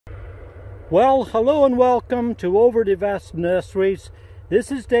Well, hello and welcome to Overdevest Nurseries.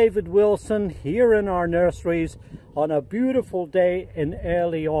 This is David Wilson here in our nurseries on a beautiful day in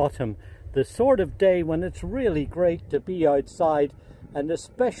early autumn. The sort of day when it's really great to be outside and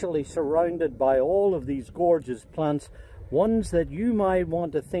especially surrounded by all of these gorgeous plants, ones that you might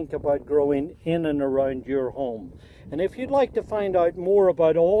want to think about growing in and around your home. And if you'd like to find out more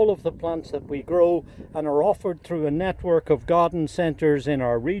about all of the plants that we grow and are offered through a network of garden centres in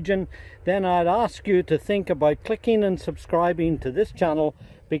our region, then I'd ask you to think about clicking and subscribing to this channel,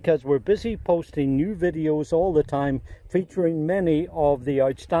 because we're busy posting new videos all the time featuring many of the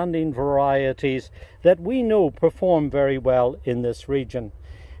outstanding varieties that we know perform very well in this region.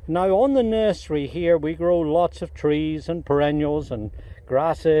 Now, on the nursery here we grow lots of trees and perennials and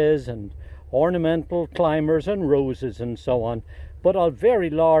grasses and ornamental climbers and roses and so on, but a very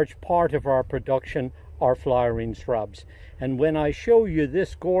large part of our production are flowering shrubs. And when I show you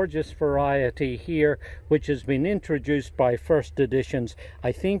this gorgeous variety here, which has been introduced by First Editions,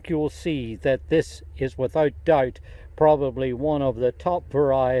 I think you'll see that this is without doubt probably one of the top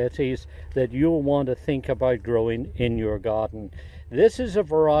varieties that you'll want to think about growing in your garden. This is a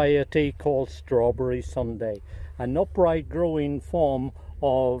variety called Strawberry Sundae, an upright growing form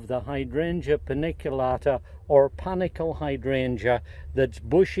of the Hydrangea paniculata or Panicle hydrangea that's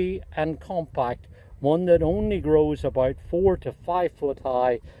bushy and compact, one that only grows about 4 to 5 foot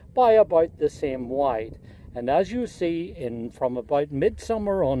high by about the same wide. And as you see, from about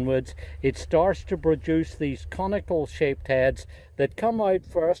midsummer onwards, it starts to produce these conical shaped heads that come out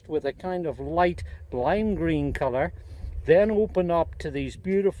first with a kind of light lime green color, then open up to these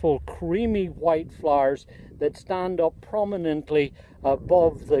beautiful creamy white flowers that stand up prominently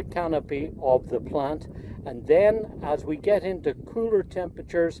above the canopy of the plant. And then as we get into cooler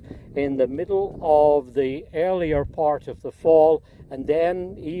temperatures in the middle of the earlier part of the fall, and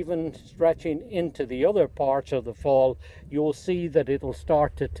then even stretching into the other parts of the fall, you'll see that it'll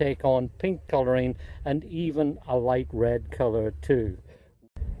start to take on pink coloring and even a light red color too.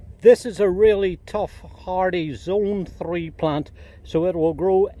 This is a really tough, hardy Zone 3 plant, so it will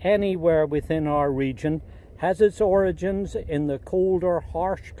grow anywhere within our region. Has its origins in the colder,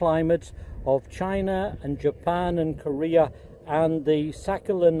 harsh climates of China and Japan and Korea and the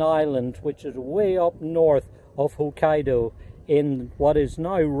Sakhalin Island, which is way up north of Hokkaido in what is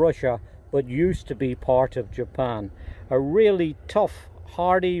now Russia, but used to be part of Japan. A really tough,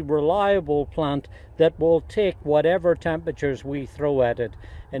 hardy, reliable plant that will take whatever temperatures we throw at it.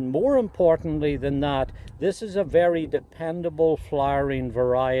 And more importantly than that, this is a very dependable flowering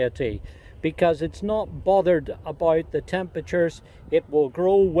variety, because it's not bothered about the temperatures. It will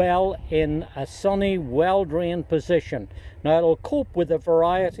grow well in a sunny, well-drained position. Now, it'll cope with a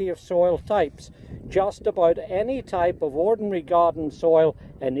variety of soil types, just about any type of ordinary garden soil,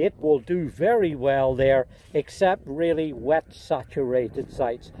 and it will do very well there, except really wet, saturated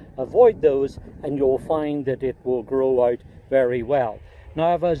sites. Avoid those and you'll find that it will grow out very well.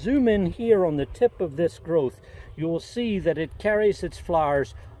 Now, if I zoom in here on the tip of this growth, you'll see that it carries its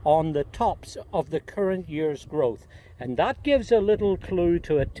flowers on the tops of the current year's growth. And that gives a little clue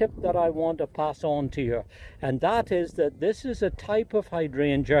to a tip that I want to pass on to you. And that is that this is a type of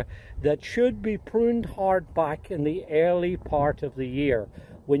hydrangea that should be pruned hard back in the early part of the year.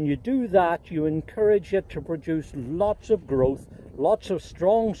 When you do that, you encourage it to produce lots of growth, lots of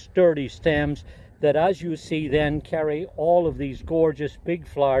strong, sturdy stems that, as you see, then carry all of these gorgeous big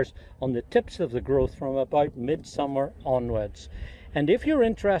flowers on the tips of the growth from about midsummer onwards. And if you're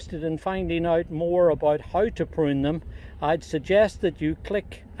interested in finding out more about how to prune them, I'd suggest that you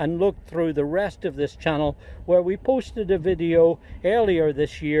click and look through the rest of this channel, where we posted a video earlier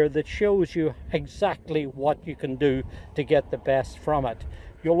this year that shows you exactly what you can do to get the best from it.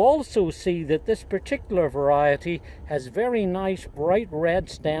 You'll also see that this particular variety has very nice bright red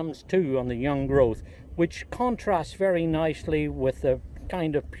stems too on the young growth, which contrasts very nicely with the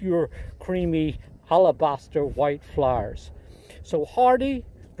kind of pure creamy alabaster white flowers. So hardy,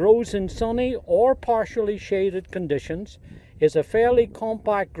 grows in sunny or partially shaded conditions, is a fairly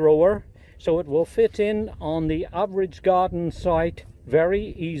compact grower, so it will fit in on the average garden site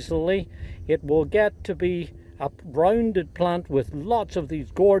very easily. It will get to be a rounded plant with lots of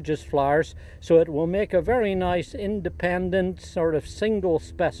these gorgeous flowers, so it will make a very nice independent sort of single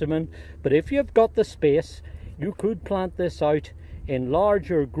specimen. But if you've got the space, you could plant this out in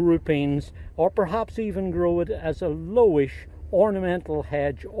larger groupings, or perhaps even grow it as a lowish ornamental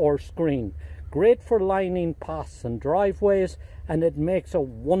hedge or screen. great for lining paths and driveways, and it makes a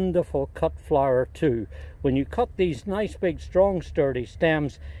wonderful cut flower too. When you cut these nice big strong sturdy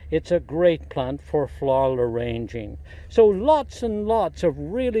stems, it's a great plant for floral arranging. So lots and lots of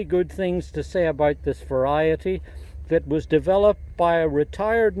really good things to say about this variety that was developed by a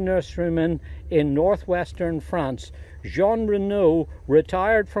retired nurseryman in northwestern France. Jean Renaud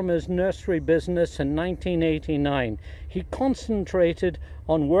retired from his nursery business in 1989. He concentrated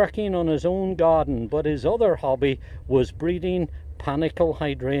on working on his own garden, but his other hobby was breeding Panicle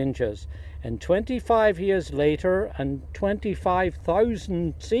hydrangeas. And 25 years later, and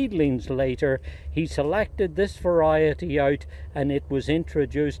 25,000 seedlings later, he selected this variety out, and it was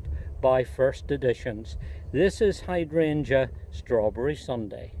introduced by First Editions. This is Hydrangea Strawberry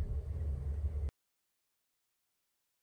Sundae.